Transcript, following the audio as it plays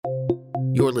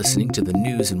You're listening to the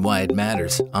news and why it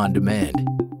matters on demand.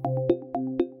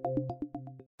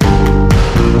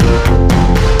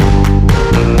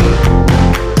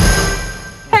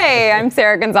 Hey, I'm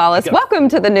Sarah Gonzalez. Welcome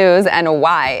to the news and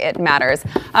why it matters.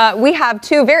 We have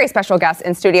two very special guests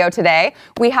in studio today.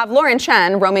 We have Lauren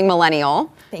Chen, roaming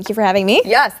millennial. Thank you for having me.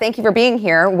 Yes, thank you for being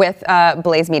here with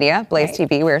Blaze Media, Blaze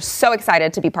TV. We're so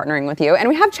excited to be partnering with you. And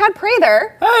we have Chad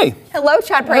Prather. Hey. Hello,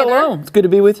 Chad Prather. Hello. It's good to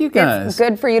be with you guys. It's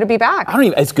good for you to be back.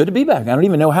 It's good to be back. I don't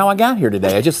even know how I got here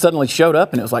today. I just suddenly showed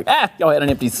up and it was like, y'all had an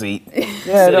empty seat.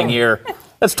 Sitting here.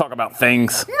 Let's talk about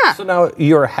things. Yeah. So now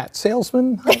you're a hat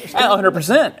salesman?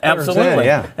 100%. Absolutely.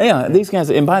 100%, Yeah, these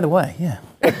guys, and by the way,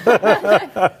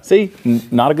 see,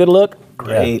 not a good look.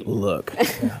 Great look.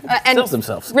 And Sells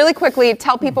themselves. Really quickly,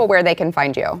 tell people where they can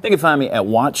find you. They can find me at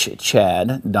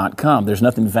watchchad.com. There's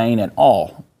nothing vain at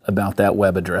all about that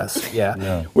web address.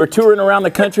 No. We're touring around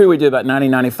the country. We do about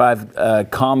 95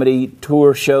 comedy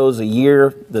tour shows a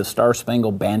year, the Star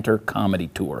Spangled Banter Comedy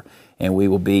Tour. And we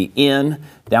will be in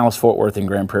Dallas, Fort Worth, and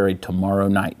Grand Prairie tomorrow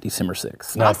night, December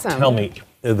 6th. Now Awesome. tell me,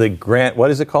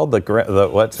 what is it called?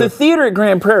 What's The theater at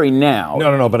Grand Prairie now.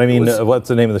 No, but I mean, what's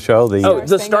the name of the show?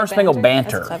 The Star Spangled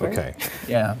Banter. Okay.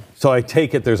 Yeah. So I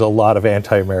take it there's a lot of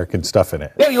anti-American stuff in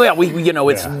it. Yeah,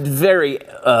 it's very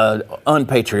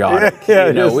unpatriotic.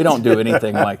 We don't do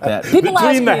anything like that. People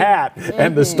Between the hat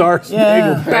and the Star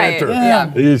Spangled Banter,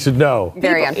 Yeah. you should know.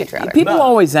 Very unpatriotic. People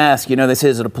always ask, they say,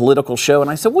 is it a political show?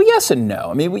 And I said, well, yes and no.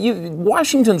 I mean,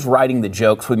 Washington's writing the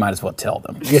jokes. We might as well tell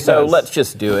them. Yes. So let's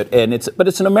just do it. But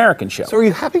it's an American show. So are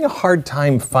you having a hard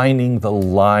time finding the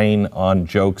line on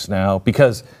jokes now?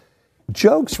 Because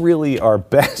jokes really are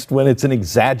best when it's an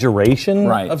exaggeration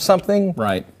of something.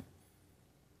 Right.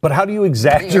 But how do you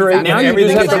exaggerate Now when you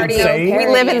everything do is that. insane? We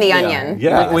live in the onion.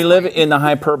 Yeah. We live in the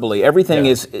hyperbole. Everything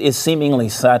is seemingly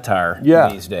satire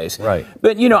these days. Right.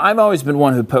 But, I've always been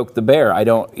one who poked the bear.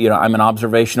 I'm an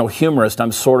observational humorist.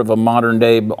 I'm sort of a modern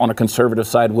day, on a conservative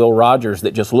side, Will Rogers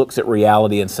that just looks at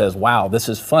reality and says, wow, this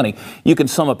is funny. You can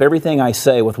sum up everything I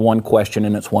say with one question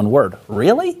and it's one word.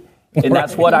 Really? And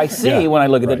that's what I see when I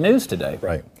look at the news today.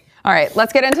 Right. All right,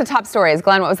 let's get into top stories.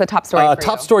 Glenn, what was the top story for you?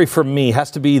 Top story for me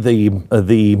has to be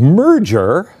the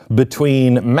merger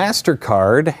between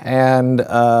MasterCard and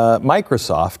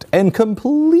Microsoft, and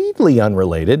completely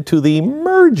unrelated to the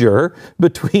merger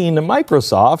between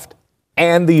Microsoft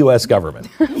and the U.S. government.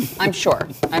 I'm sure.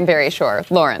 I'm very sure.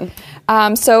 Lauren.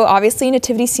 So obviously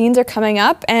nativity scenes are coming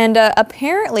up, and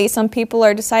apparently some people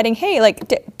are deciding, hey,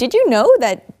 did you know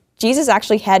that Jesus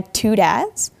actually had two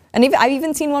dads? And I've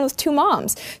even seen one with two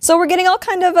moms. So we're getting all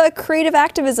kind of creative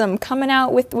activism coming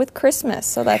out with Christmas.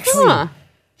 So that's...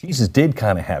 Jesus did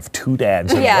kind of have two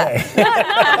dads in a way.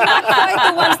 Not quite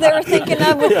the ones they were thinking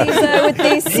of with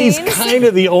these scenes. He's kind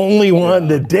of the only one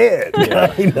that did.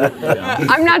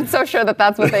 I'm not so sure that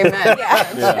that's what they meant.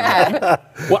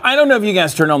 Well, I don't know if you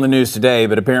guys turned on the news today,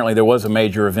 but apparently there was a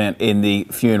major event in the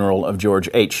funeral of George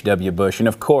H.W. Bush. And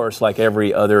of course, like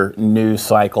every other news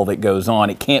cycle that goes on,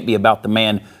 it can't be about the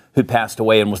man who passed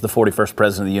away and was the 41st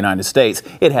president of the United States.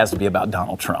 It has to be about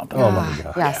Donald Trump. Oh, my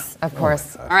God. Yes, of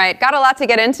course. All right, got a lot to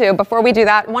get into. Before we do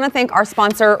that, I want to thank our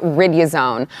sponsor,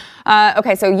 Riduzone.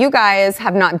 Okay, so you guys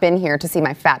have not been here to see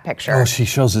my fat picture. Oh, she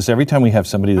shows us every time we have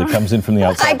somebody that comes in from the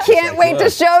outside. I can't wait to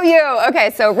show you.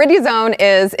 Okay, so Riduzone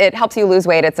it helps you lose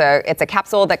weight. It's a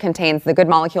capsule that contains the good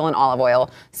molecule in olive oil.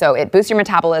 So it boosts your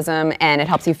metabolism and it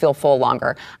helps you feel full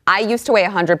longer. I used to weigh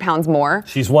 100 pounds more.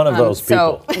 She's one of those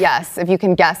people. So yes, if you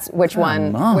can guess which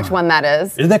one that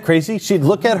is. Isn't that crazy? She'd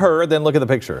look at her, then look at the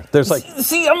picture. There's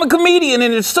See, I'm a comedian,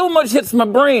 and it so much hits my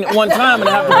brain at one time, and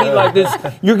I have to be like this.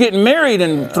 You're getting married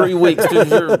in 3 weeks.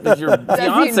 Does your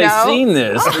fiance seen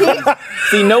this? Does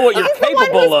he know what you're capable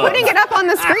the one who's of? putting it up on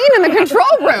the screen in the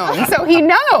control room, so he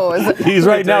knows. He's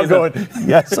right now going,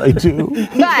 yes, I do.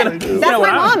 But that's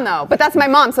my mom, though. But that's my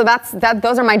mom, so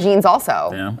those are my genes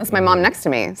also. Yeah. That's my mom next to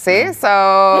me. See?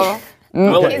 So...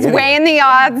 He's weighing the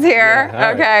odds here.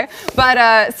 Yeah, okay.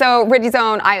 But so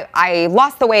Riduzone, I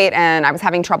lost the weight and I was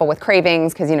having trouble with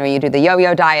cravings because, you do the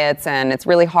yo-yo diets and it's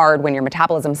really hard when your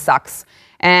metabolism sucks.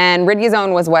 And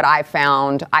Riduzone was what I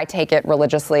found. I take it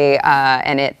religiously,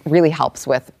 and it really helps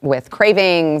with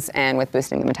cravings and with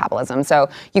boosting the metabolism. So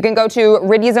you can go to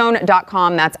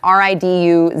riduzone.com. That's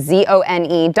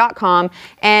RIDUZONE.com,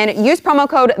 and use promo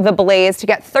code THEBLAZE to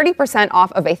get 30%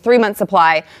 off of a 3-month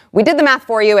supply. We did the math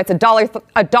for you. It's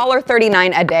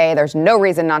 $1.39 a day. There's no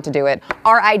reason not to do it.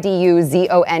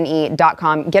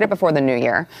 RIDUZONE.com. Get it before the new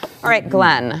year. All right,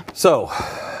 Glenn. So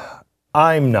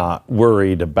I'm not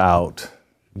worried about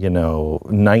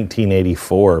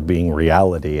 1984 being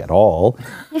reality at all.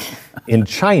 In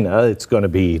China, it's going to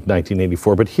be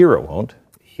 1984, but here it won't.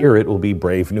 here it will be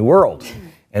Brave New World.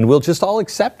 And we'll just all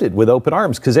accept it with open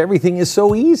arms because everything is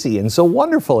so easy and so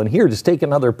wonderful. And here, just take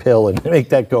another pill and make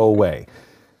that go away.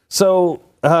 So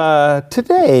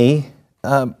today,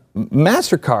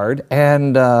 MasterCard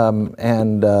and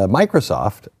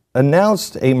Microsoft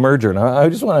announced a merger. Now, I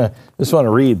just want to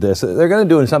read this. They're going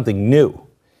to do something new.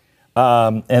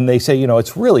 And they say,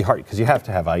 it's really hard because you have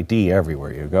to have ID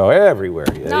everywhere you go, everywhere.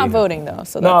 Not voting, though.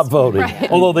 So not that's voting.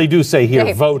 right. Although they do say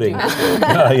here, voting.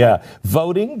 Yeah.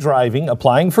 Voting, driving,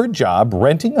 applying for a job,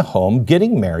 renting a home,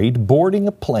 getting married, boarding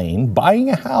a plane, buying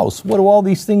a house. What do all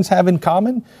these things have in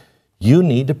common? You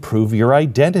need to prove your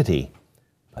identity.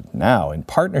 But now, in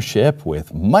partnership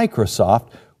with Microsoft,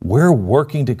 we're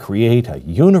working to create a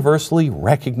universally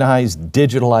recognized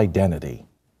digital identity.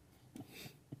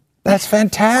 That's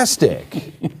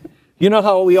fantastic. You know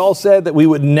how we all said that we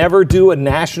would never do a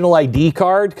national ID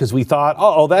card because we thought,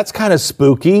 oh, that's kind of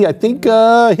spooky. I think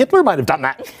Hitler might have done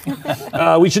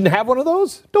that. We shouldn't have one of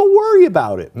those? Don't worry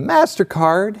about it.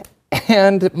 MasterCard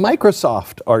and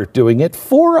Microsoft are doing it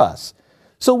for us.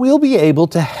 So we'll be able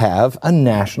to have a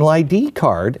national ID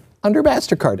card under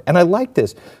MasterCard. And I like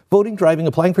this. Voting, driving,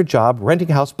 applying for a job, renting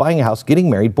a house, buying a house, getting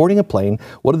married, boarding a plane.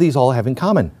 What do these all have in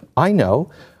common? I know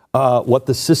what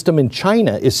the system in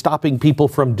China is stopping people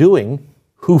from doing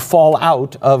who fall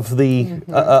out of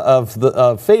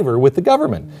the favor with the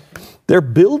government. They're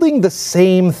building the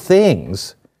same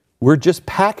things. We're just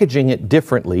packaging it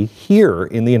differently here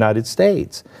in the United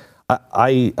States.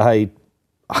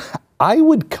 I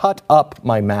would cut up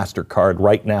my MasterCard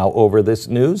right now over this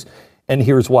news, and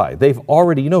here's why. They've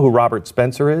already, you know who Robert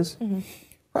Spencer is? Mm-hmm.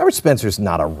 Robert Spencer's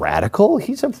not a radical.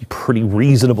 He's a pretty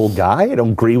reasonable guy. I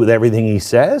don't agree with everything he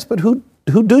says, but who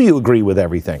do you agree with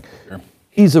everything? Sure.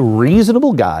 He's a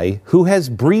reasonable guy who has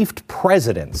briefed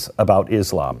presidents about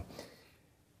Islam.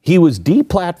 He was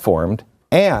deplatformed,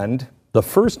 and the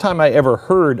first time I ever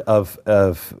heard of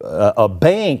a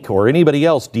bank or anybody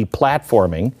else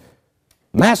deplatforming,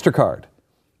 MasterCard.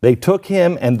 They took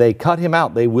him and they cut him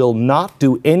out. They will not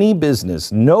do any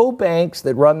business. No banks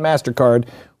that run MasterCard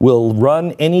will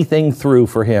run anything through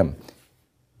for him.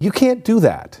 You can't do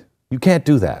that. You can't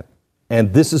do that.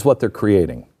 And this is what they're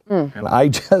creating. And I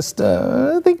just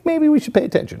think maybe we should pay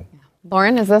attention.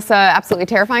 Lauren, is this absolutely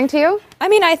terrifying to you? I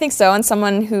mean, I think so. And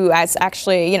someone who has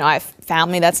actually, I have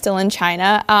family that's still in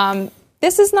China.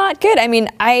 This is not good. I mean,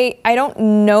 I don't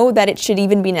know that it should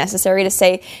even be necessary to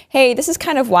say, hey, this is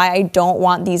kind of why I don't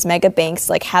want these mega banks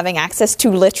like having access to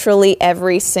literally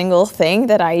every single thing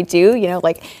that I do,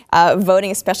 voting,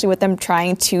 especially with them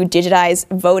trying to digitize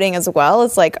voting as well.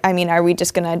 It's like, I mean, are we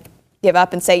just going to give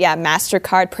up and say, yeah,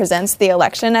 MasterCard presents the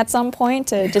election at some point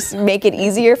to just make it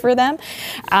easier for them?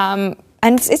 And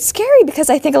it's scary because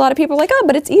I think a lot of people are like, oh,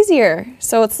 but it's easier.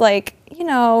 So it's like,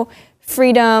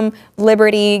 freedom,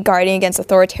 liberty, guarding against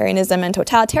authoritarianism and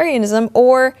totalitarianism,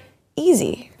 or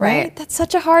easy, right? That's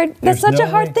such a hard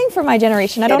thing for my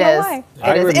generation. I don't know why.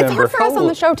 It's hard for us on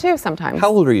the show too sometimes. How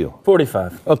old are you?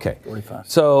 45. Okay. 45.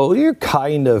 So you're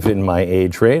kind of in my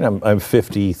age range. I'm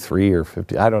 53 or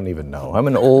 50. I don't even know. I'm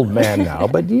an old man now,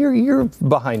 but you're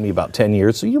behind me about 10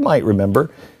 years, so you might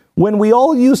remember when we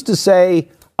all used to say,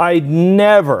 I'd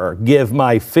never give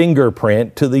my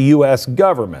fingerprint to the U.S.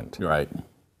 government. Right.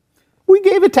 We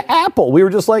gave it to Apple. We were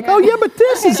just like, oh, yeah, but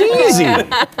this is easy.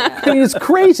 I mean, it's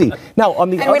crazy. Now, on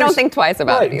the and we don't think twice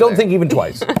about it either. Don't think even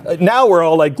twice. Now we're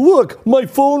all like, look, my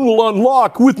phone will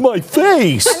unlock with my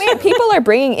face. I mean, people are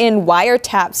bringing in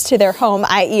wiretaps to their home,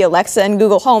 i.e. Alexa and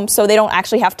Google Home, so they don't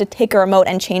actually have to take a remote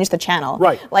and change the channel.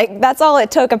 Right. Like, that's all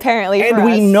it took, apparently, and for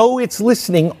we us. know it's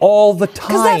listening all the time.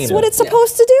 Because that's what it's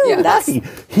supposed to do. Yeah. That's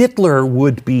Hitler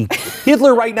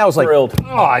right now is like, Thrilled.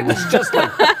 oh, I was just like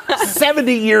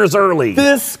 70 years early.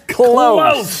 This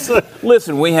close.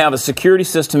 Listen, we have a security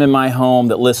system in my home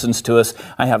that listens to us.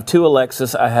 I have 2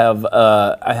 Alexas. I have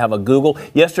a Google.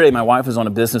 Yesterday, my wife was on a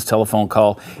business telephone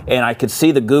call, and I could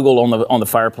see the Google on the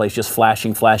fireplace just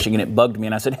flashing, and it bugged me.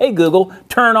 And I said, "Hey, Google,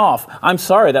 turn off. I'm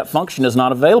sorry, that function is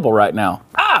not available right now."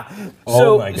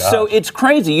 Oh my God. So it's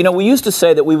crazy. We used to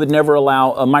say that we would never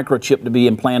allow a microchip to be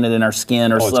implanted in our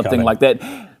skin or something like that.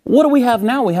 What do we have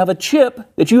now? We have a chip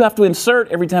that you have to insert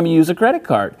every time you use a credit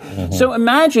card. Mm-hmm. So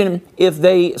imagine if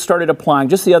they started applying,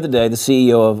 just the other day, the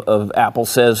CEO of Apple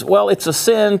says, well, it's a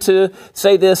sin to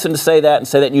say this and to say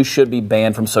that, and you should be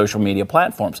banned from social media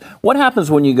platforms. What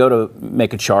happens when you go to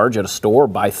make a charge at a store,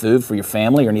 buy food for your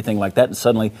family or anything like that, and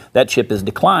suddenly that chip is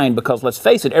declined? Because let's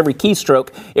face it, every keystroke,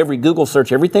 every Google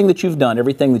search, everything that you've done,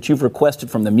 everything that you've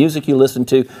requested, from the music you listen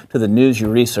to the news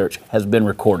you research, has been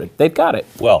recorded. They've got it.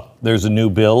 Well, there's a new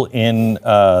bill in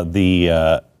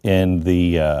the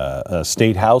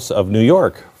State House of New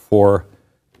York for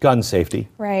gun safety,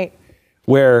 Right.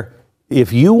 where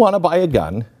if you want to buy a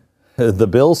gun, the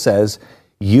bill says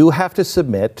you have to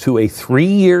submit to a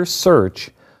 3-year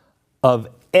search of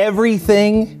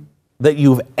everything that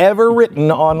you've ever written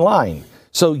online.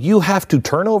 So you have to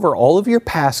turn over all of your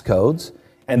passcodes,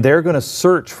 and they're going to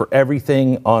search for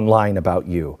everything online about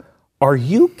you. Are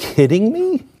you kidding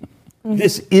me?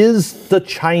 This is the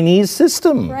Chinese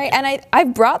system. Right, and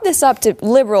I've brought this up to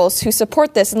liberals who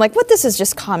support this, and like, what, this is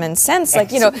just common sense. Like,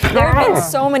 there have been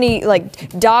so many like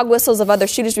dog whistles of other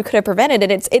shooters we could have prevented,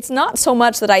 and it's not so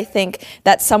much that I think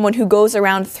that someone who goes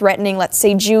around threatening, let's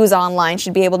say, Jews online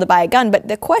should be able to buy a gun, but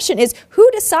the question is, who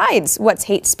decides what's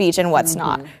hate speech and what's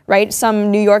not, right? Some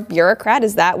New York bureaucrat,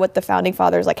 is that what the founding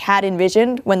fathers like had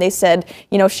envisioned when they said,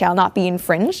 shall not be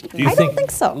infringed? I don't think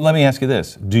so. Let me ask you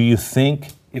this. Do you think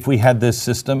if we had this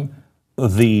system,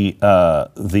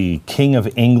 the King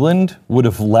of England would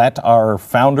have let our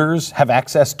founders have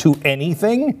access to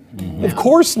anything? No. Of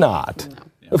course not. No.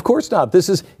 Of course not.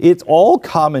 It's all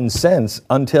common sense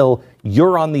until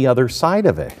you're on the other side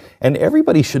of it. And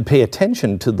everybody should pay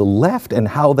attention to the left and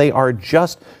how they are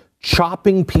just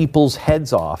chopping people's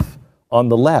heads off on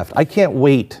the left. I can't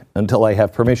wait until I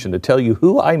have permission to tell you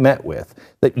who I met with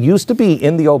that used to be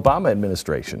in the Obama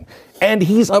administration. And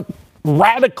he's a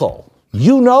radical.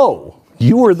 You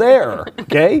were there,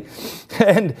 okay?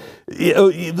 And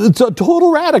it's a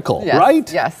total radical, yes,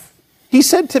 right? Yes. He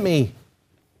said to me,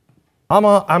 I'm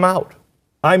out.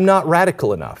 I'm not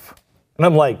radical enough. And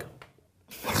I'm like,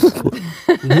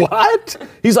 what?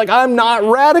 He's like, I'm not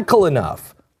radical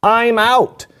enough. I'm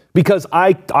out because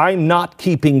I'm not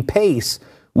keeping pace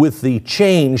with the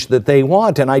change that they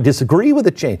want, and I disagree with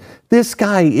the change. This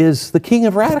guy is the king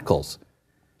of radicals.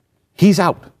 He's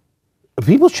out.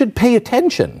 People should pay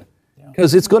attention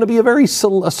because it's going to be a very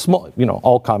small,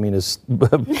 all communist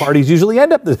parties usually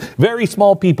end up with very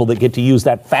small people that get to use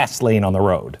that fast lane on the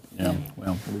road. Yeah,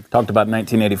 well, we've talked about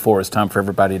 1984. It's time for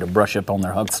everybody to brush up on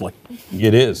their Huxley.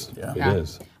 It is. Yeah. It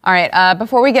is. All right,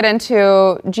 before we get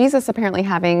into Jesus apparently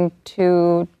having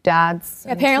 2 dads.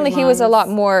 Apparently he was a lot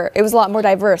more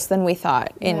diverse than we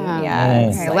thought.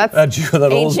 Okay, let's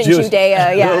ancient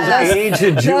Judea, Those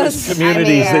ancient Jewish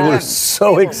communities, they were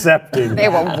so accepting. They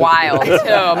were wild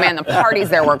too. Man, the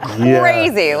parties there were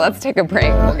crazy. Yeah. Let's take a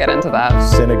break. We'll get into that.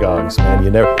 Synagogues,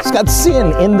 man, it's got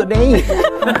sin in the name.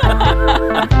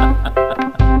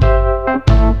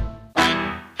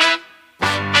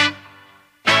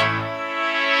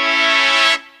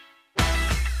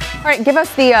 All right, give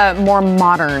us the more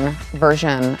modern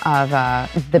version of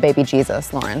the baby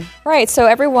Jesus, Lauren. Right, so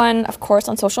everyone, of course,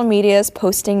 on social media is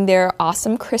posting their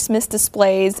awesome Christmas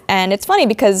displays, and it's funny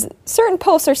because certain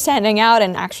posts are standing out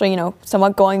and actually,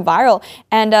 somewhat going viral,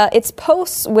 and it's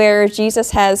posts where Jesus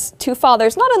has 2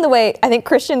 fathers, not in the way I think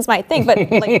Christians might think, but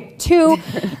like 2,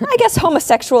 I guess,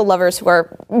 homosexual lovers who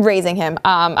are raising him.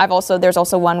 There's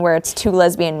also one where it's 2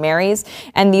 lesbian Marys,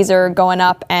 and these are going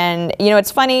up, and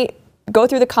it's funny. Go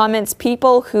through the comments,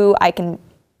 people who I can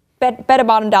bet a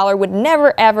bottom dollar would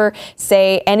never ever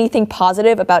say anything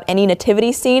positive about any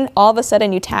nativity scene. All of a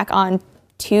sudden you tack on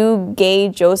 2 gay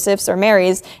Josephs or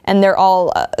Marys and they're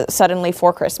all suddenly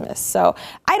for Christmas. So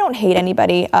I don't hate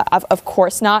anybody, of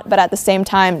course not, but at the same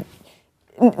time,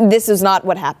 this is not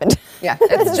what happened. Yeah,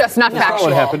 it's just not factual. That's not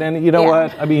what happened, and you know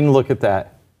what? I mean, look at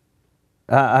that.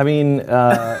 In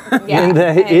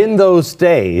those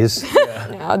days,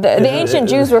 the ancient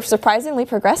Jews were surprisingly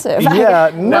progressive.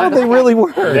 No, they really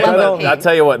were. I'll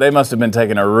tell you what, they must have been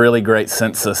taking a really great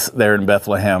census there in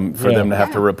Bethlehem for them to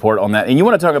have to report on that. And you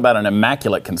want to talk about an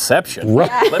immaculate conception?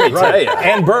 Right. Let me tell you,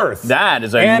 and birth. That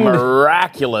is a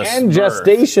miraculous and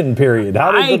gestation period.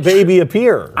 How did the baby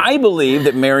appear? I believe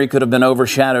that Mary could have been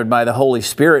overshadowed by the Holy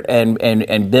Spirit and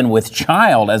been with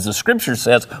child, as the Scripture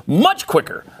says, much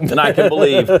quicker than I can believe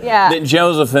that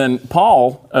Joseph and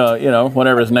Paul,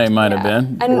 whatever his name might have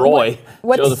been, and Roy,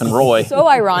 Joseph and Roy. So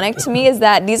ironic to me is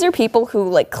that these are people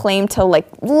who claim to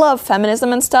love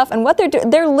feminism and stuff, and what they're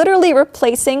doing, they're literally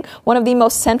replacing one of the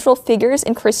most central figures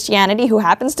in Christianity, who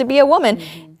happens to be a woman,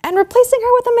 and replacing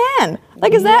her with a man.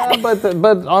 Is that?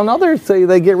 But on others,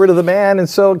 they get rid of the man, and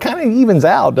so it kind of evens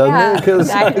out, doesn't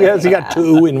it? Because you got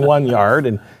 2 in one yard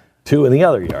and 2 in the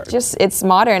other yard. It's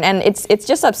modern, and it's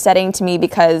just upsetting to me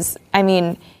because,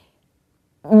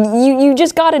 you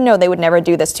just got to know they would never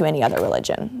do this to any other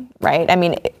religion, right?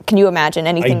 Can you imagine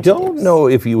anything? I don't know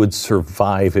if you would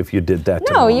survive if you did that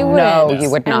to you wouldn't. No, you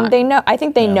would not. And they know. I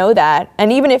think they know that.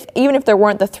 And even if there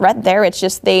weren't the threat there, it's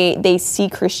just they see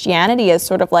Christianity as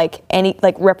sort of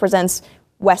represents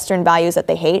Western values that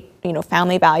they hate,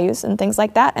 family values and things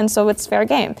like that. And so it's fair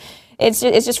game. it's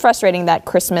just frustrating that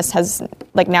Christmas has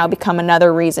like now become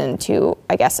another reason to,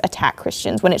 I guess, attack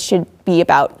Christians when it should be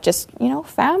about just,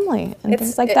 family and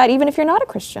things like that, even if you're not a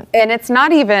Christian. And it's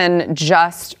not even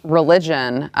just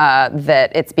religion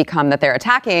that it's become that they're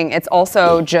attacking. It's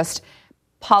also just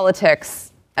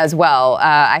politics as well.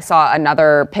 I saw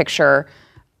another picture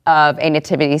of a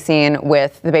nativity scene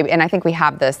with the baby, and I think we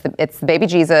have this. It's the baby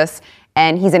Jesus,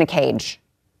 and he's in a cage.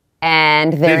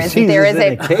 And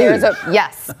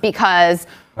because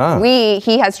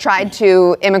he has tried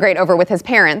to immigrate over with his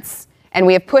parents, and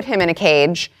we have put him in a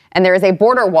cage, and there is a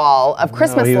border wall of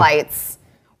Christmas lights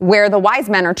where the wise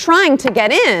men are trying to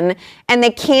get in, and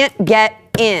they can't get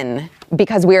in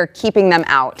because we are keeping them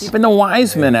out. Keeping the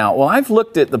wise men out. Well, I've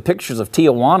looked at the pictures of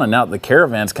Tijuana now that the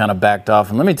caravan's kind of backed off,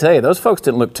 and let me tell you, those folks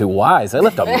didn't look too wise. They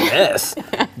left a mess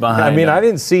behind I mean, them. I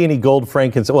didn't see any gold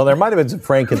frankincense. Well, there might have been some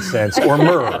frankincense or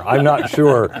myrrh. I'm not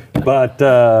sure. But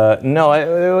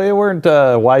no, they weren't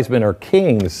wise men or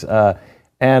kings.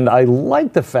 And I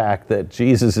like the fact that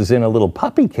Jesus is in a little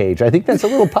puppy cage. I think that's a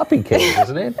little puppy cage,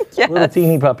 isn't it? Yes. A little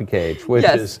teeny puppy cage, which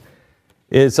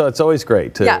is so it's always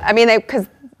great to. Yeah, I mean, because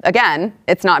again,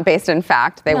 it's not based in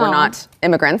fact. They were not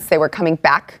immigrants. They were coming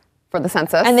back for the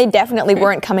census. And they definitely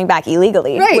weren't coming back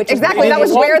illegally. Right, which exactly. That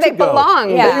was where they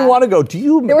belonged. Yeah. They didn't want to go.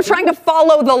 They were trying to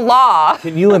follow the law.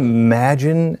 Can you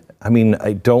imagine? I mean,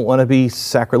 I don't want to be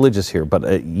sacrilegious here,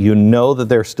 but you know that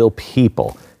they're still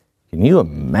people. Can you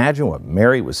imagine what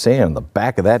Mary was saying on the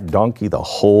back of that donkey the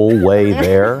whole way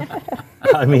there?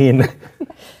 I mean,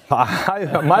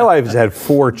 my wife has had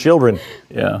 4 children.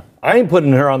 Yeah. I ain't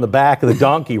putting her on the back of the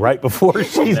donkey right before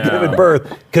she's given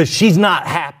birth because she's not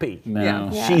happy. No.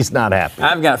 Yeah. She's not happy.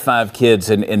 I've got 5 kids,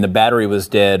 and the battery was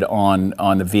dead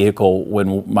on the vehicle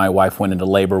when my wife went into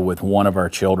labor with one of our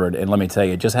children. And let me tell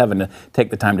you, just having to take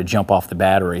the time to jump off the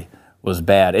battery was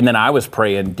bad. And then I was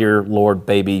praying, dear Lord,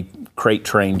 baby, crate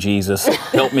train Jesus,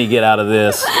 help me get out of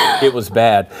this. It was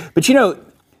bad. But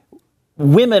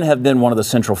women have been one of the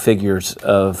central figures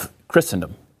of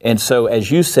Christendom. And so,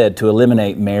 as you said, to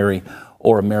eliminate Mary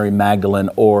or Mary Magdalene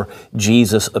or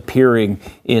Jesus appearing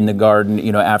in the garden,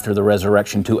 after the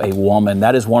resurrection to a woman,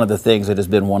 that is one of the things that has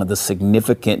been one of the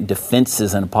significant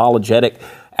defenses and apologetic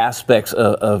aspects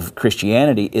of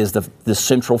Christianity is the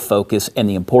central focus and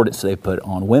the importance they put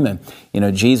on women.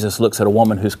 Jesus looks at a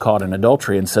woman who's caught in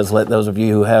adultery and says, let those of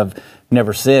you who have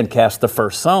never sinned cast the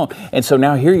first stone. And so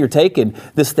now here you're taking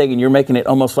this thing and you're making it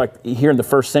almost like here in the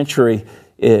first century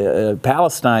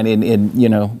Palestine,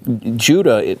 in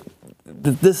Judah,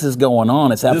 this is going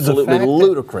on. It's absolutely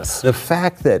ludicrous. The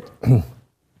fact that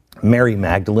Mary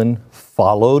Magdalene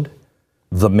followed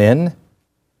the men,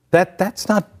 that's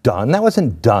not done. That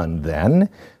wasn't done then.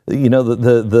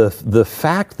 The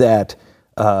fact that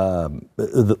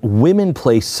the women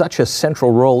play such a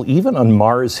central role, even on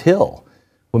Mars Hill.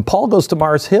 When Paul goes to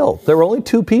Mars Hill, there were only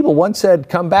 2 people. One said,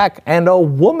 "Come back," and a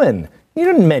woman. You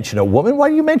didn't mention a woman. Why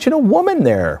do you mention a woman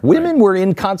there? Women were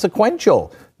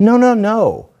inconsequential.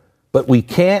 No. But we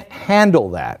can't handle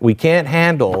that. We can't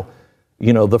handle,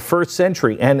 the first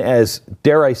century. And as,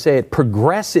 dare I say it,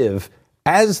 progressive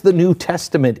as the New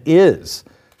Testament is,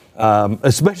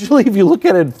 especially if you look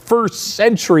at it first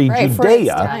century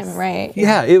Judea. Time, right.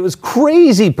 Yeah, it was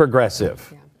crazy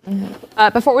progressive.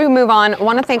 Before we move on, I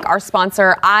want to thank our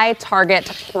sponsor,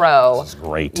 iTarget Pro. This is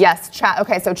great. Yes, Chad.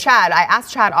 Okay, so Chad, I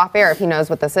asked Chad off air if he knows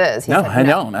what this is. He No, said I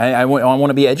don't. I want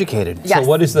to be educated. Yes.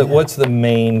 So what's the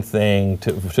main thing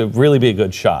to really be a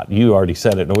good shot? You already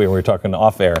said it. We were talking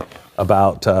off air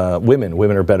about women.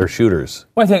 Women are better shooters.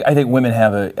 Well, I think women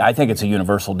have I think it's a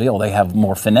universal deal. They have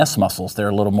more finesse muscles. They're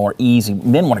a little more easy.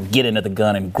 Men want to get into the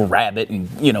gun and grab it and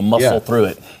muscle through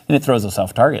it, and it throws us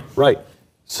off target. Right.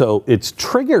 So it's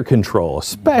trigger control,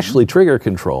 especially trigger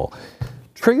control.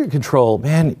 Trigger control,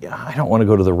 man, I don't want to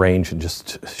go to the range and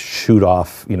just shoot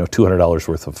off, $200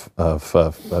 worth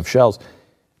of shells.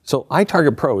 So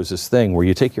iTarget Pro is this thing where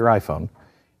you take your iPhone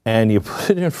and you put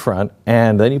it in front,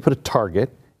 and then you put a target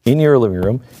in your living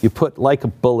room. You put like a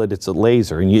bullet, it's a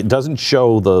laser, and it doesn't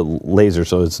show the laser,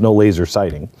 so it's no laser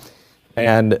sighting.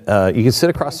 And you can sit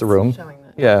across the room.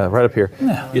 Yeah, right up here.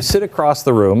 Yeah. You sit across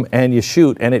the room and you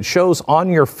shoot, and it shows on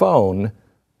your phone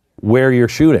where you're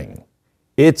shooting.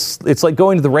 It's like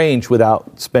going to the range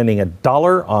without spending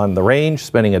 $1 on the range,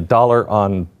 spending $1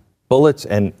 on bullets,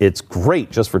 and it's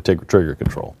great just for trigger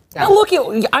control. Now look,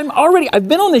 I've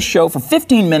been on this show for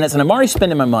 15 minutes and I'm already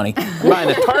spending my money. I'm buying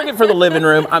a target for the living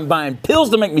room. I'm buying pills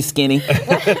to make me skinny.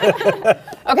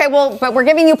 Okay, well, but we're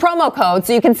giving you promo codes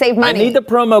so you can save money. I need the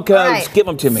promo codes. Right. Give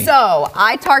them to me. So,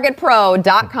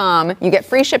 iTargetPro.com, you get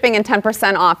free shipping and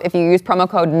 10% off if you use promo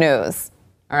code NEWS.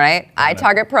 All right,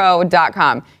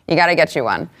 itargetpro.com. You got to get you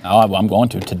one. Oh, I'm going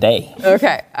to today.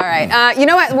 Okay, all right. You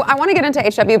know what? I want to get into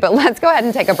HW, but let's go ahead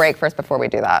and take a break first before we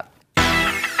do that.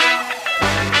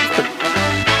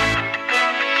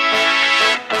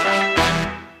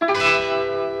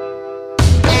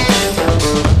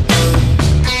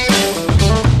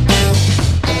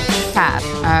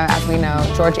 As we know,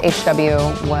 George H.W.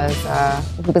 was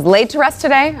laid to rest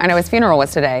today. I know his funeral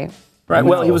was today. Right.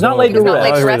 Well, he was not laid to not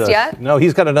laid to rest. rest yet? No,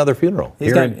 he's got another funeral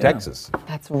here in yeah. Texas.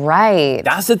 That's right.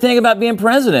 That's the thing about being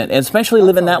president, and especially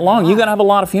living that long. You got to have a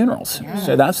lot of funerals. Yeah.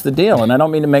 So that's the deal. And I don't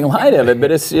mean to make light of it,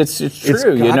 but it's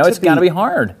true. You know, it's got to be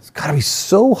hard. It's got to be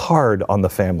so hard on the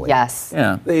family. Yes.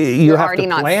 Yeah. You have to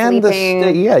plan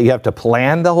you have to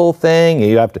plan the whole thing.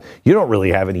 You don't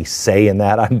really have any say in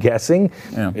that, I'm guessing.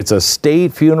 Yeah. It's a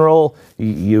state funeral.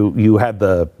 You had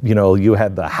the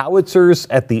howitzers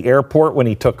at the airport when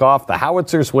he took off, the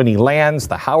howitzers when he lands,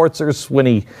 the howitzers when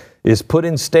he is put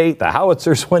in state, the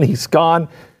howitzers when he's gone.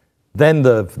 Then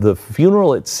the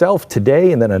funeral itself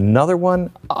today, and then another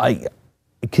one.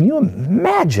 Can you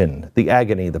imagine the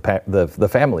agony the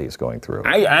family is going through?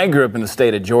 I grew up in the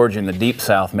state of Georgia in the deep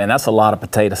South, man. That's a lot of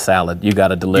potato salad you got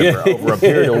to deliver over a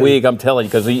period of a week, I'm telling you,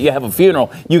 because you have a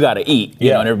funeral, you got to eat,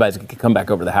 you know, and everybody's going to come back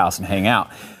over to the house and hang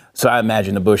out. So I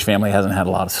imagine the Bush family hasn't had a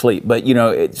lot of sleep. But, you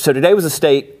know, so today was a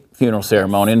state funeral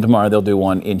ceremony, and tomorrow they'll do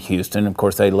one in Houston. Of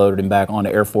course, they loaded him back onto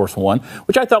Air Force One,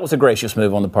 which I thought was a gracious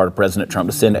move on the part of President Trump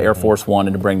to send Air Force One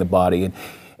and to bring the body.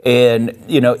 And,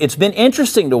 you know, it's been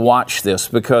interesting to watch this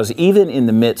because even in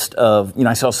the midst of, you know,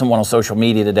 I saw someone on social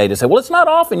media today to say, well, it's not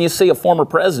often you see a former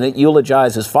president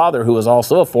eulogize his father, who was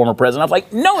also a former president. I was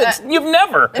like, no, you've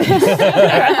never.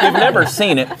 You've never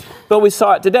seen it. But we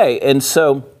saw it today. And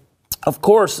so, of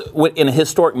course, in a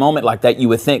historic moment like that, you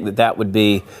would think that would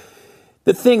be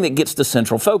the thing that gets the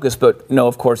central focus. But no,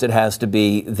 of course, it has to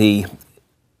be the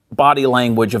body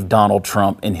language of Donald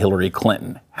Trump and Hillary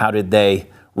Clinton. How did they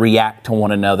react to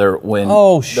one another when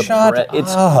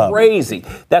it's crazy.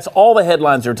 That's all the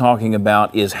headlines are talking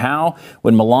about is how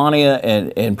when Melania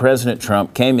and President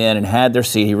Trump came in and had their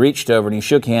seat, he reached over and he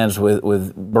shook hands with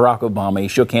Barack Obama. He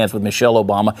shook hands with Michelle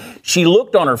Obama. She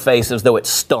looked on her face as though it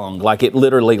stung, like it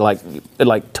literally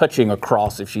like touching a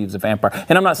cross if she was a vampire.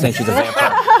 And I'm not saying she's a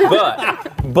vampire,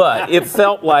 but it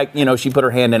felt like, you know, she put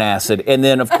her hand in acid. And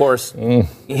then, of course,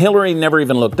 Hillary never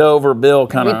even looked over. Bill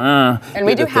kind of and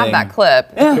we do have that clip.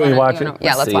 Can we watch it?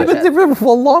 Yeah, let's watch it. They're a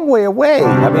long way away.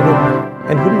 I mean,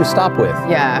 and who do you stop with?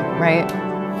 Yeah, right.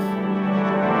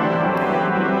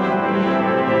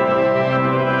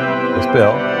 It's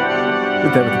Bill.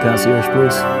 Get that with the concierge,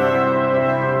 please.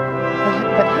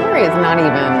 But Hillary is not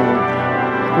even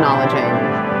acknowledging.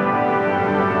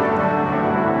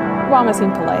 Obama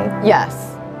seemed polite. Yes.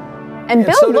 And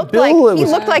Bill so looked Bill,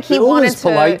 like he wanted to.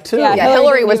 Polite too. Yeah,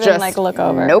 Hillary was didn't just like look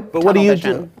over. Nope. But what do you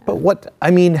vision. do? But what?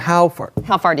 I mean, how far?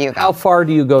 How far do you go? How far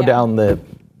do you go down the?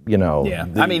 You know. Yeah.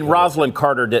 I mean, Rosalind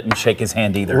Carter didn't shake his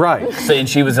hand either. Right. So, and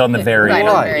she was on the very,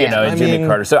 Right. you know, and Jimmy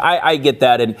Carter. So I get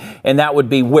that, and that would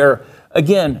be where,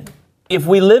 again, if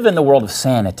we live in the world of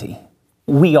sanity,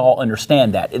 we all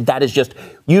understand that. That is just,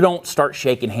 you don't start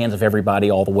shaking hands of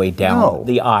everybody all the way down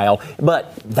the aisle,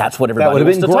 but that's what everybody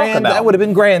wants to talk about. That would have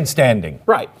been grandstanding.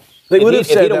 Right. If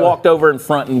he'd have walked over in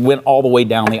front and went all the way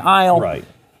down the aisle. Right.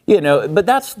 You know, but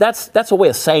that's a way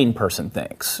a sane person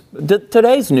thinks.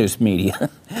 Today's news media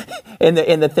and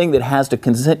the thing that has to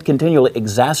continually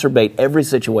exacerbate every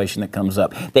situation that comes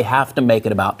up, they have to make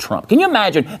it about Trump. Can you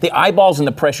imagine the eyeballs and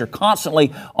the pressure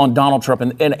constantly on Donald Trump?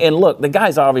 And look, the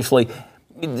guy's obviously,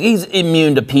 he's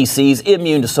immune to PCs,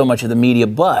 immune to so much of the media,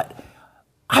 but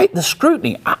the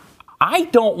scrutiny, I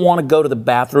don't want to go to the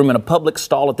bathroom in a public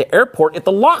stall at the airport if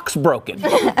the lock's broken.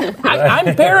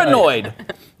 I'm paranoid.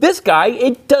 This guy,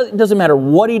 it doesn't matter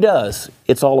what he does.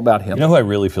 It's all about him. You know who I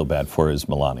really feel bad for is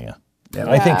Melania. Yeah.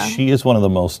 I think she is one of the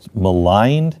most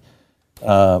maligned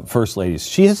first ladies.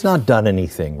 She has not done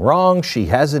anything wrong. She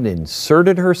hasn't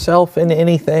inserted herself in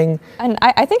anything. And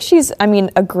I think she's,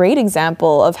 a great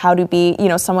example of how to be,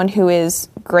 someone who is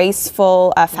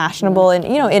graceful, fashionable, and,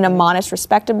 in a modest,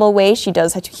 respectable way. She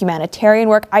does humanitarian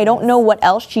work. I don't know what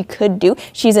else she could do.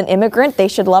 She's an immigrant. They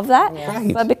should love that. Yeah.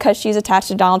 Right. But because she's attached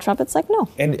to Donald Trump, it's like, no.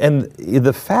 And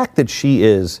the fact that she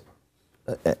is,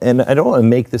 and I don't want to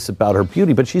make this about her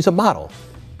beauty, but she's a model.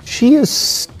 She is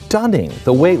stunning.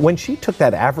 The way, when she took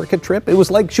that Africa trip, it was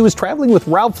like she was traveling with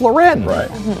Ralph Lauren. Right.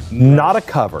 Mm-hmm. Not a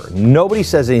cover. Nobody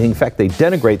says anything. In fact, they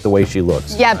denigrate the way she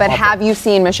looks. Yeah, but have you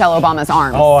seen Michelle Obama's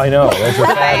arms? Oh, I know. Those are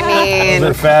those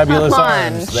are fabulous come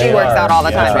on. arms. She works out all the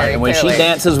time. Very And when clearly. she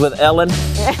dances with Ellen.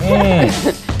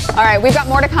 All right, we've got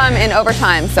more to come in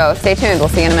overtime, so stay tuned. We'll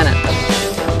see you in a minute.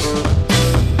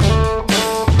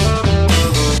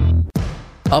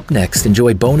 Up next,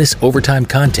 enjoy bonus overtime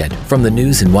content from the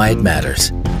news and why it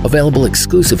matters. Available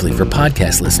exclusively for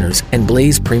podcast listeners and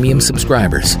Blaze Premium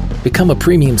subscribers. Become a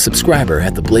premium subscriber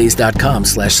at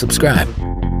theblaze.com/subscribe.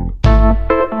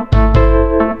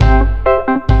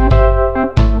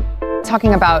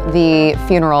 Talking about the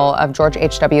funeral of George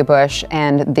H.W. Bush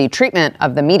and the treatment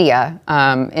of the media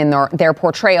in their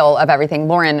portrayal of everything.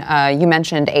 Lauren, you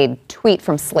mentioned a tweet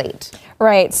from Slate.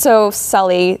 Right. So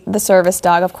Sully, the service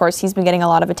dog, of course, he's been getting a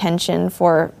lot of attention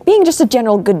for being just a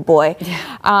general good boy.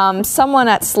 Someone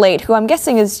at Slate, who I'm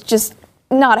guessing is just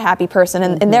not a happy person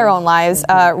in their own lives,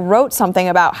 wrote something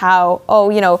about how,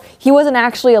 he wasn't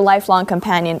actually a lifelong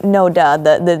companion. No, duh,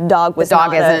 the dog was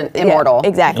not isn't immortal. Yeah,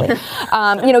 exactly.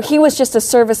 He was just a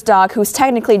service dog who's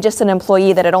technically just an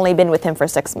employee that had only been with him for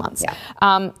 6 months.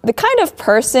 Yeah. The kind of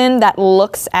person that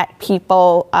looks at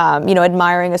people,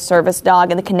 admiring a service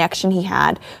dog and the connection he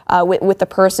had with the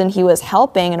person he was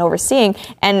helping and overseeing,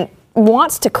 and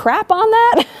wants to crap on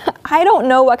that. I don't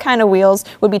know what kind of wheels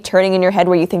would be turning in your head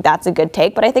where you think that's a good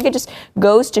take, but I think it just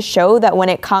goes to show that when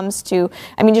it comes to,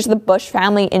 just the Bush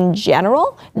family in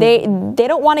general, they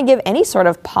don't want to give any sort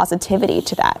of positivity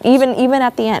to that, even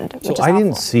at the end, which is I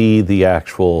didn't awful. see the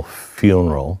actual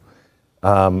funeral,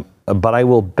 but I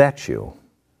will bet you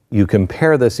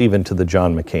compare this even to the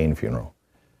John McCain funeral.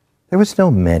 There was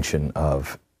no mention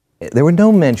of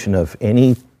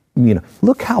any,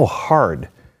 look how hard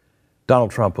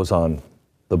Donald Trump was on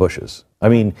the Bushes.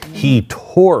 He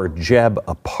tore Jeb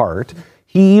apart.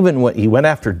 He went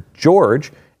after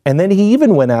George, and then he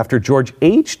even went after George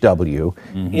H.W.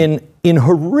 in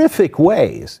horrific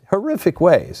ways. Horrific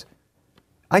ways.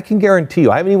 I can guarantee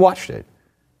you, I haven't even watched it.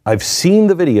 I've seen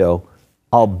the video.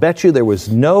 I'll bet you there was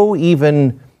no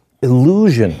even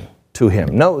illusion to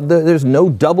him. No, there's no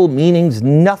double meanings,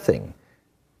 nothing.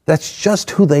 That's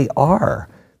just who they are.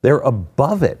 They're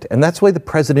above it. And that's why the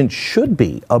president should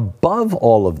be above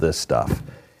all of this stuff.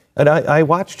 And I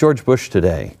watched George Bush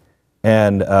today.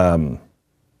 And,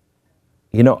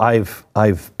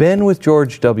 I've been with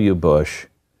George W. Bush,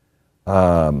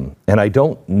 and I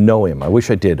don't know him. I wish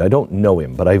I did. I don't know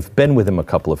him, but I've been with him a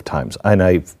couple of times. And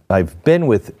I've been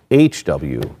with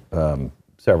H.W.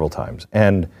 Several times.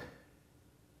 And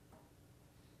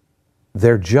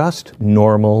they're just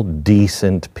normal,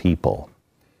 decent people.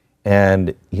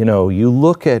 And, you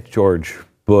look at George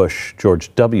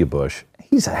W. Bush,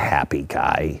 he's a happy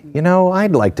guy.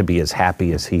 I'd like to be as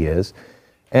happy as he is.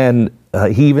 And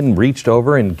he even reached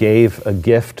over and gave a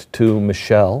gift to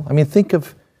Michelle.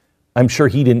 I'm sure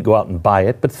he didn't go out and buy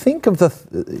it, but think of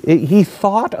he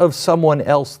thought of someone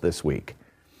else this week.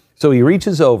 So he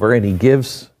reaches over and he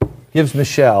gives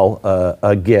Michelle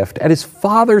a gift at his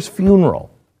father's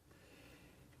funeral.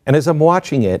 And as I'm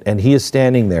watching it, and he is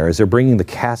standing there as they're bringing the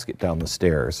casket down the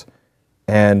stairs,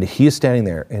 and he is standing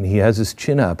there, and he has his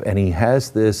chin up, and he has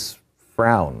this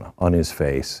frown on his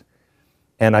face.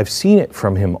 And I've seen it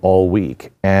from him all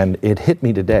week, and it hit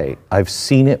me today. I've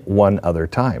seen it one other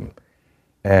time.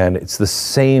 And it's the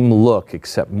same look,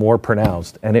 except more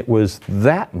pronounced. And it was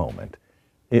that moment.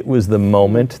 It was the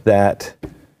moment that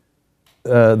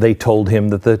they told him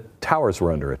that the towers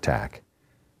were under attack.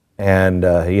 And,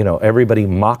 everybody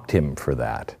mocked him for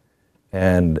that.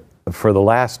 And for the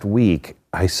last week,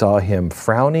 I saw him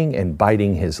frowning and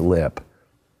biting his lip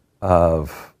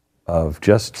of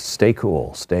just stay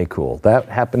cool, stay cool. That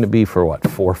happened to be for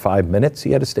 4 or 5 minutes he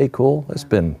had to stay cool? It's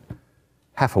been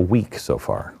half a week so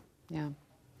far. Yeah.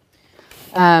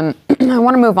 I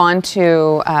want to move on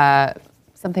to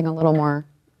something a little more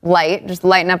light, just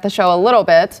lighten up the show a little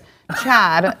bit.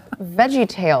 Chad,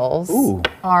 VeggieTales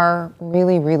are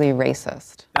really, really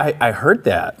racist. I heard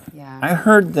that. Yeah. I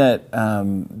heard that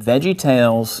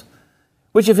VeggieTales,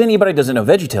 which if anybody doesn't know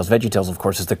VeggieTales, of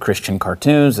course, is the Christian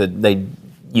cartoons that they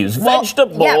use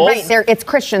vegetables. Yeah, right. It's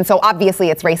Christian, so obviously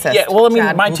it's racist. Yeah, well,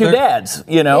 Chad. my two dads,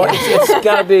 it's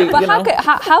got to be, But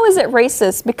how is it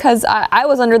racist? Because I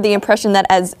was under the impression that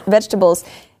as vegetables,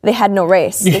 they had no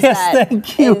race.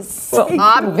 Thank you.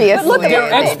 Obviously. Look at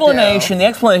the explanation.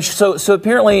 So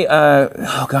apparently,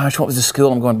 what was the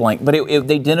school? I'm going blank. But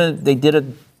they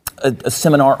did a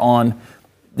seminar on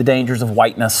the dangers of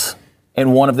whiteness.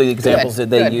 And one of the examples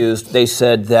that they used, they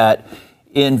said that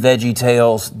in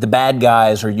VeggieTales, the bad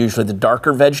guys are usually the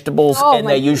darker vegetables, and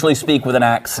they usually speak with an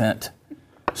accent.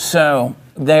 So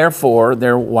therefore,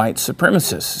 they're white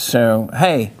supremacists. So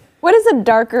hey. What is a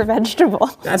darker vegetable?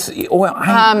 That's an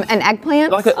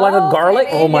eggplant, like a garlic.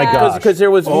 Oh my gosh! Because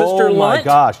there was Mr. Lunt. Oh my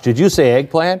gosh! Did you say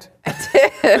eggplant?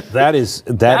 That is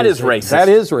racist. That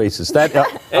is racist.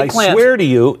 I swear to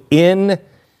you, in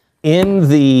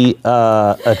the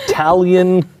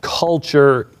Italian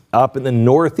culture up in the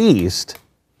Northeast,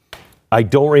 I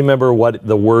don't remember what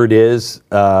the word is,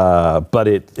 but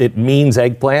it means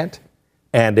eggplant,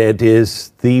 and it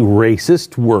is the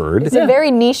racist word. It's a very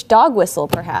niche dog whistle,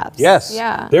 perhaps. Yes.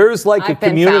 Yeah. There's like I've a been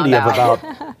community of found out.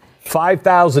 about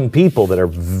 5,000 people that are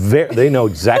they know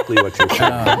exactly what you're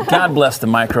saying. God bless the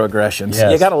microaggressions.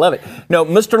 Yes. You gotta love it. No,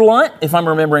 Mr. Lunt, if I'm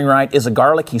remembering right, is a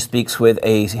garlic. He speaks with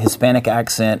a Hispanic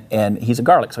accent, and he's a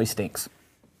garlic, so he stinks.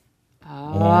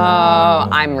 Oh,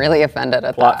 I'm really offended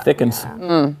at Plot that. thickens.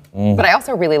 But I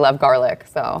also really love garlic,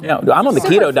 so. Yeah, I'm on the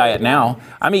keto diet now.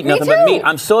 I'm eating nothing but too. meat.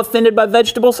 I'm so offended by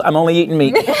vegetables, I'm only eating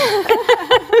meat.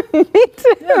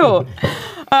 Ew.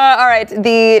 All right,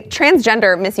 the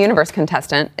transgender Miss Universe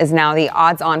contestant is now the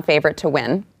odds-on favorite to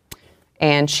win.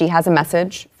 And she has a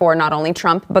message for not only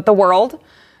Trump, but the world.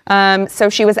 So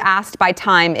she was asked by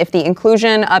Time if the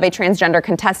inclusion of a transgender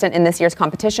contestant in this year's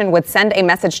competition would send a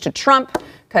message to Trump,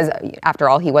 because after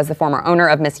all, he was the former owner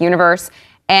of Miss Universe.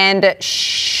 And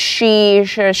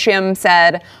Shim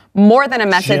said, more than a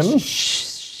message.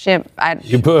 I'm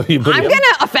going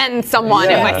to offend someone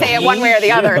if I say it one way or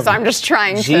the other, so I'm just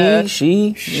trying to.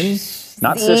 She,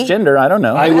 not cisgender, I don't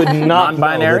know. I would not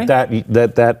Non-binary? know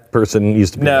that person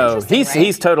used to be. No,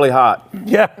 he's totally hot.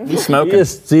 Yeah. He's smoking. He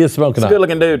is smoking He's a hot.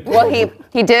 good-looking dude. Well,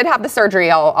 he did have the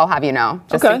surgery, I'll have you know,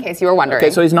 just in case you were wondering.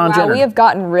 Okay, so he's non-gender. Wow, we have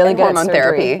gotten really And good at hormone surgery.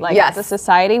 therapy. Like, Yes. as a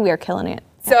society, we are killing it.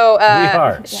 So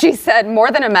are. she said,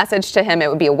 more than a message to him, it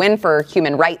would be a win for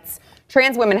human rights.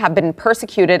 Trans women have been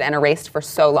persecuted and erased for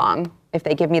so long. If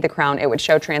they give me the crown, it would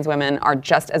show trans women are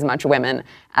just as much women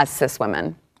as cis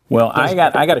women. Well, I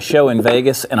got a show in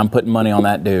Vegas, and I'm putting money on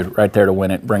that dude right there to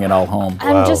win it, bring it all home.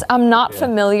 I'm not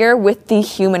familiar with the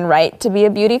human right to be a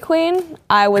beauty queen.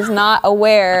 I was not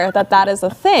aware that is a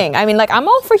thing. I mean, like, I'm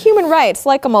all for human rights,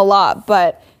 like them a lot,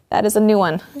 but that is a new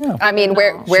one. Yeah. I mean,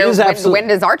 when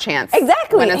is our chance?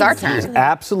 Exactly. When is our Exactly. turn?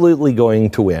 Absolutely going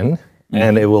to win,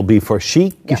 and it will be for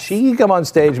she. Yes. She can come on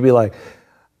stage and be like,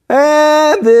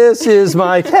 and this is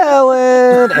my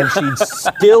talent, and she'd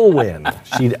still win.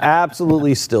 She'd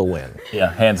absolutely still win. Yeah,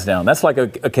 hands down. That's like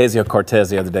Ocasio-Cortez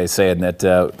the other day saying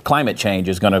that climate change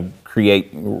is going to create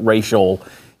racial,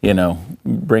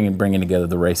 bringing together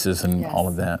the races and all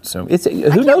of that. So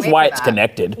who knows wait why for it's that.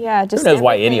 connected? Yeah, just who knows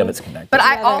why any everything. of it's connected? But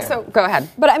I also, go ahead.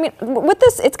 But I mean, with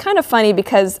this, it's kind of funny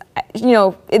because,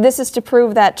 this is to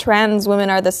prove that trans women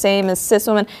are the same as cis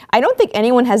women. I don't think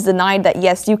anyone has denied that,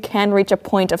 yes, you can reach a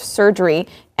point of surgery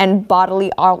and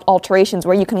bodily alterations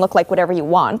where you can look like whatever you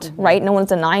want, right? No one's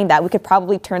denying that. We could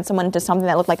probably turn someone into something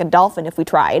that looked like a dolphin if we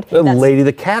tried.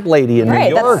 The cat lady in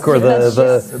Right, New York, or that's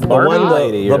the Barbie one,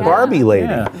 lady, the or- Barbie lady.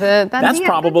 Yeah. That's That's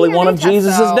probably one of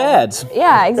Jesus' dads.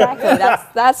 Yeah, exactly.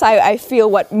 That's how I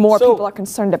feel what more So- people are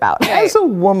concerned about. As a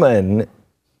woman,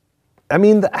 I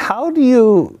mean, how do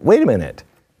you, wait a minute.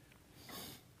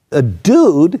 A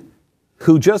dude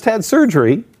who just had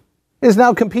surgery is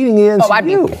now competing against Oh, I'd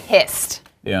be you. pissed.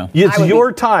 Yeah. It's would be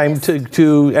your time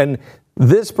to, and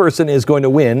this person is going to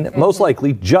win, most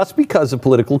likely, just because of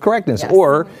political correctness. Yes.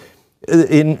 Or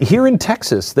here in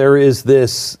Texas, there is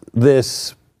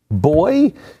this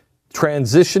boy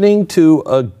transitioning to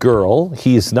a girl.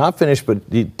 He's not finished, but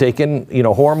taken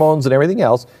hormones and everything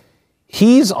else.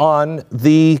 He's on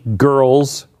the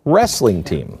girls' wrestling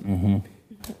team.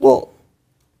 Mm-hmm. Well,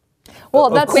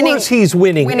 Of that's course, he's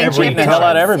winning every championships. time. Hell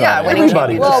out everybody. Yeah, winning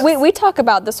Everybody. championships. Well, we talk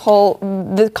about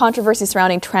the controversy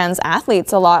surrounding trans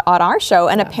athletes a lot on our show,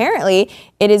 and apparently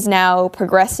it is now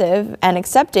progressive and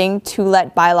accepting to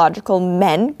let biological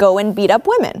men go and beat up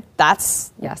women.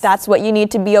 That's what you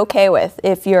need to be okay with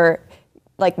if you're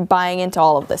like buying into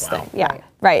all of this thing. Yeah.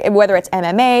 Right. Whether it's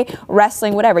MMA,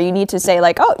 wrestling, whatever, you need to say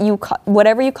like, oh,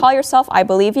 whatever you call yourself, I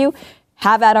believe you.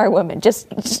 Have at our women.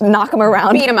 Just knock them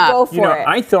around. Beat 'em up. Go for it.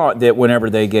 I thought that whenever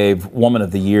they gave Woman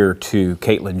of the Year to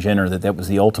Caitlyn Jenner, that was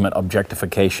the ultimate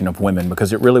objectification of women,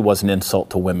 because it really was an insult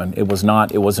to women. It was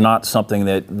not something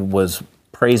that was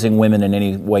praising women in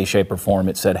any way, shape, or form.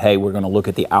 It said, hey, we're going to look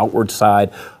at the outward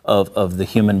side of the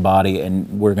human body,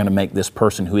 and we're going to make this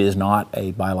person who is not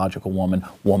a biological woman,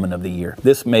 Woman of the Year.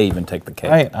 This may even take the cake.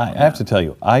 I have to tell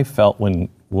you, I felt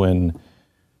when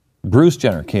Bruce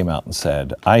Jenner came out and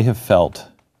said, I have felt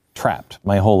trapped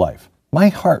my whole life. My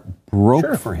heart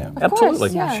broke for him. Absolutely.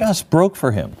 yeah. Just broke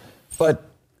for him. But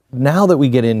now that we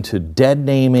get into dead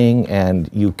naming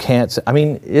and you can't say, I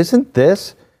mean, isn't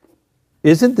this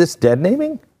dead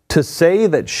naming? To say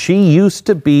that she used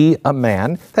to be a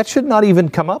man, that should not even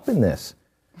come up in this.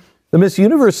 The Miss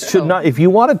Universe should not, if you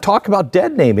want to talk about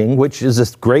dead naming, which is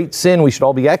a great sin we should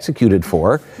all be executed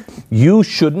for, you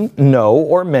shouldn't know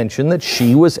or mention that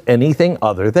she was anything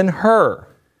other than her.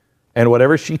 And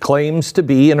whatever she claims to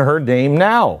be in her name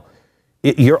now.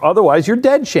 Otherwise, you're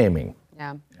dead shaming.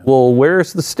 Yeah. Well,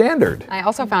 where's the standard? I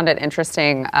also found it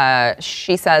interesting.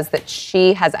 She says that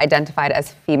she has identified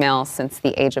as female since the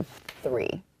age of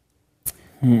 3.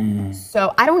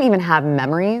 So I don't even have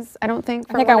memories, I don't think.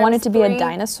 I think I wanted to be a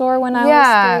dinosaur when I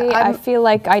was 3. I feel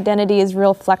like identity is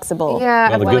real flexible. Yeah,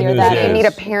 Well, the well, good news that you is- need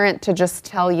a parent to just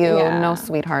tell you, Yeah. no,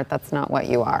 sweetheart, that's not what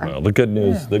you are. Well, the good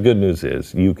news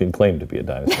is you can claim to be a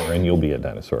dinosaur, and you'll be a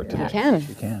dinosaur today. You can.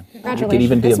 You can. Congratulations. You could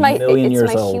even be It's a my, million it's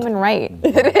years my old. human right.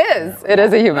 It is. It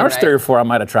is a human I was right. 3 or 4, I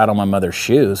might have tried on my mother's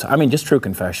shoes. I mean, just true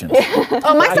confessions.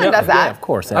 Oh, my son does Yeah, that. of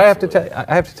course. I have to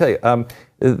tell you,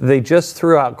 they just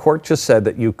threw out, court just said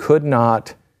that you could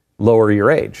not lower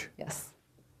your age. Yes.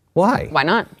 Why? Why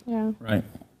not? Right.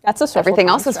 That's a social Everything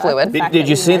else is construct. fluid. The Did, fact did that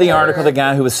you see the measure- article, the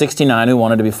guy who was 69 who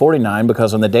wanted to be 49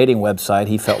 because on the dating website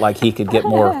he felt like he could get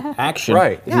more action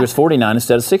Right. if he was 49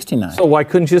 instead of 69? So why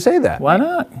couldn't you say that? Why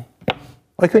not?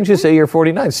 Why couldn't you say you're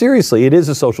 49? Seriously, it is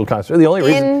a social construct. The only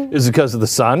reason is because of the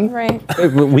sun. Right.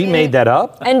 We made that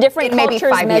up. And different In maybe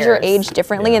cultures 5 measure years. age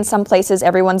differently. In some places,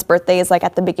 everyone's birthday is like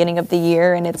at the beginning of the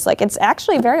year, and it's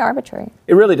actually very arbitrary.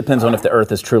 It really depends on if the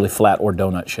earth is truly flat or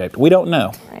donut shaped. We don't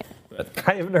know. Right.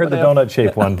 I haven't heard the donut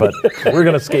shaped one, but we're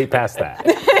going to skate past that.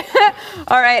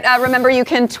 All right. Remember, you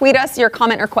can tweet us your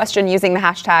comment or question using the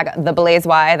hashtag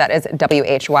 #TheBlazeWhy. That is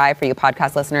WHY for you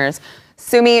podcast listeners.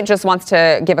 Sumi just wants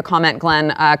to give a comment,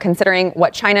 Glenn. Considering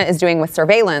what China is doing with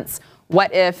surveillance,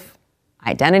 what if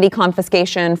identity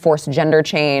confiscation, forced gender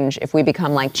change, if we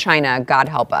become like China, God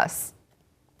help us?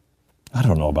 I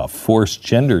don't know about forced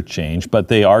gender change, but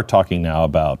they are talking now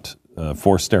about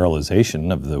forced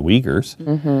sterilization of the Uyghurs,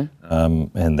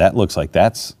 and that looks like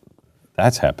that's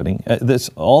happening. This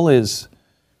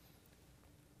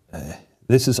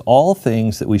is all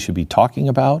things that we should be talking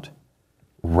about,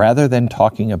 rather than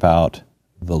talking about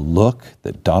the look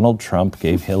that Donald Trump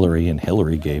gave Hillary and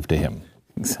Hillary gave to him.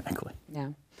 Exactly.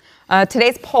 Yeah.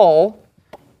 Today's poll.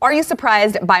 Are you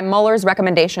surprised by Mueller's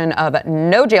recommendation of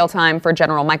no jail time for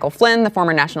General Michael Flynn, the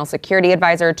former national security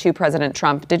advisor to President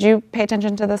Trump? Did you pay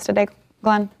attention to this today,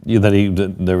 Glenn?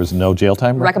 There was no jail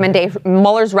time?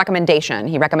 Mueller's recommendation.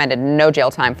 He recommended no jail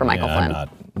time for Michael Flynn.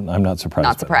 I'm not surprised.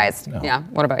 Not by surprised. that. No. Yeah.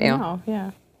 What about you? Oh, yeah.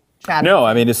 Chad? No,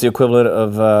 I mean, it's the equivalent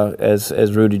of,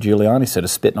 as Rudy Giuliani said, of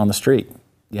spitting on the street.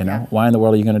 You know, why in the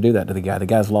world are you going to do that to the guy? The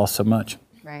guy's lost so much.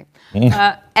 Right.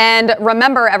 And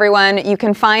remember, everyone, you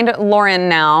can find Lauren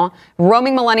now,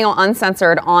 Roaming Millennial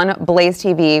Uncensored on Blaze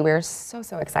TV. We're so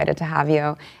excited to have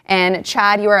you. And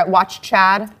Chad, you are at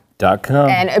WatchChad.com.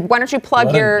 And why don't you plug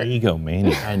What your an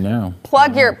egomaniac. I know.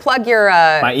 plug your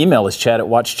My email is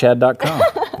chad@watchchad.com.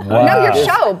 no, your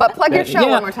show, but plug your show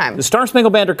one more time. The Star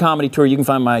Spangled Banner comedy tour. You can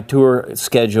find my tour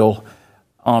schedule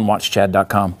on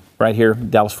watchchad.com. Right here,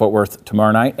 Dallas-Fort Worth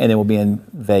tomorrow night, and then we'll be in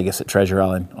Vegas at Treasure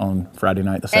Island on Friday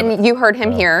night, the 7th. And you heard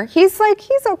him here. He's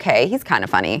okay. He's kind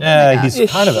of funny. He's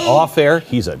kind of off air.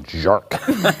 He's a jerk.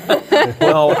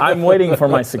 Well, I'm waiting for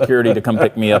my security to come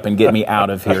pick me up and get me out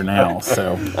of here now.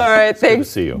 So, All right, thanks.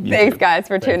 see you. Thanks, guys,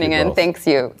 for tuning you in. both. Thanks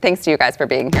to you guys for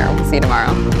being here. We'll see you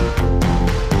tomorrow.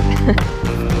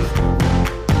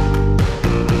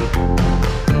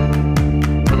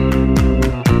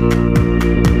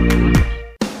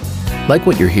 Like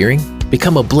what you're hearing?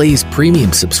 Become a Blaze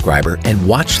Premium subscriber and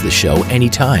watch the show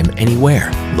anytime,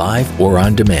 anywhere, live or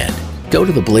on demand. Go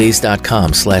to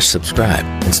theblaze.com/subscribe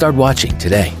and start watching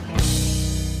today.